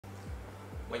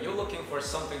When you're looking for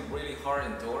something really hard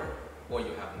indoor, or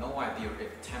you have no idea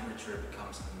if temperature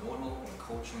becomes normal in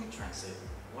cold chain transit,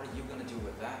 what are you going to do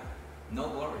with that? No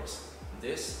worries.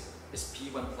 This is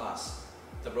P1 Plus,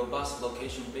 the robust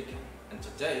location beacon. And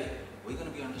today, we're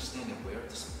going to be understanding where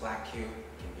this black cube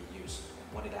can be used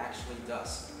and what it actually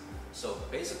does. So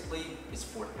basically, it's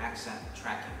for accent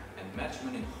tracking and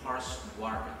measurement in harsh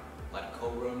environment, like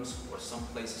cold rooms or some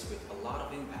places with a lot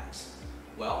of impacts.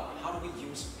 Well, how do we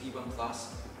use P1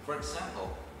 Plus? For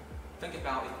example, think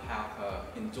about if you have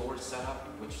an indoor setup,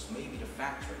 which is maybe the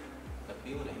factory, the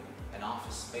building, an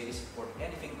office space, or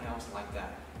anything else like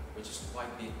that, which is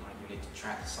quite big when you need to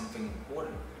track something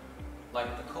important.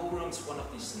 Like the cold room is one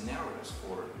of these scenarios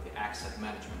for the accent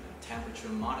management and temperature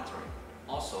monitoring.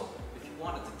 Also, if you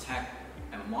want to detect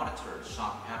and monitor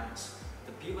shock patterns,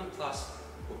 the P1 Plus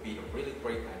would be a really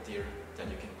great idea that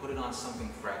you can put it on something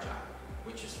fragile,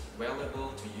 which is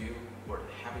valuable to you or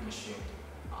the heavy machine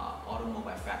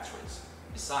automobile factories.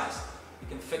 Besides, you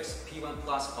can fix P1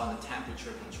 Plus on the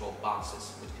temperature control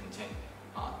boxes which contain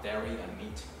dairy and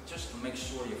meat, just to make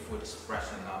sure your food is fresh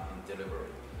enough in delivery.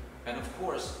 And of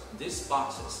course, these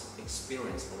boxes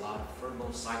experience a lot of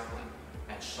thermal cycling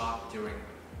and shock during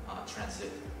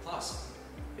transit. Plus,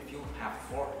 if you have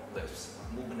forklifts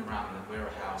moving around in the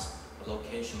warehouse,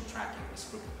 location tracking is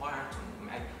required to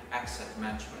make asset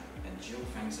management and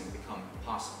geofencing become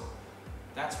possible.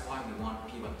 That's why we want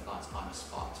P1 Plus on the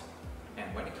spot.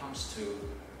 And when it comes to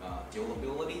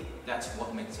durability, that's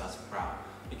what makes us proud.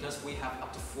 Because we have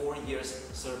up to 4 years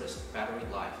service battery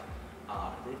life,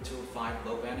 Root 2.5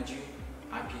 low energy,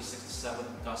 IP67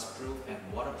 dust proof and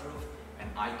waterproof,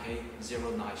 and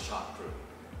IK09 shockproof.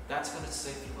 That's going to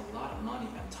save you a lot of money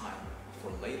and time for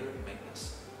later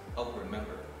maintenance. Oh,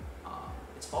 remember,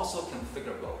 it's also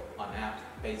configurable on app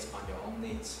based on your own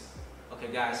needs.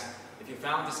 Okay guys, if you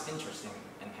found this interesting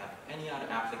and have any other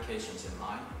applications in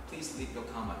mind, please leave your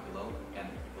comment below. And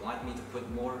if you'd like me to put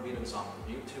more videos on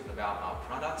YouTube about our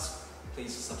products,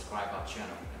 please subscribe our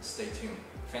channel and stay tuned.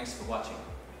 Thanks for watching.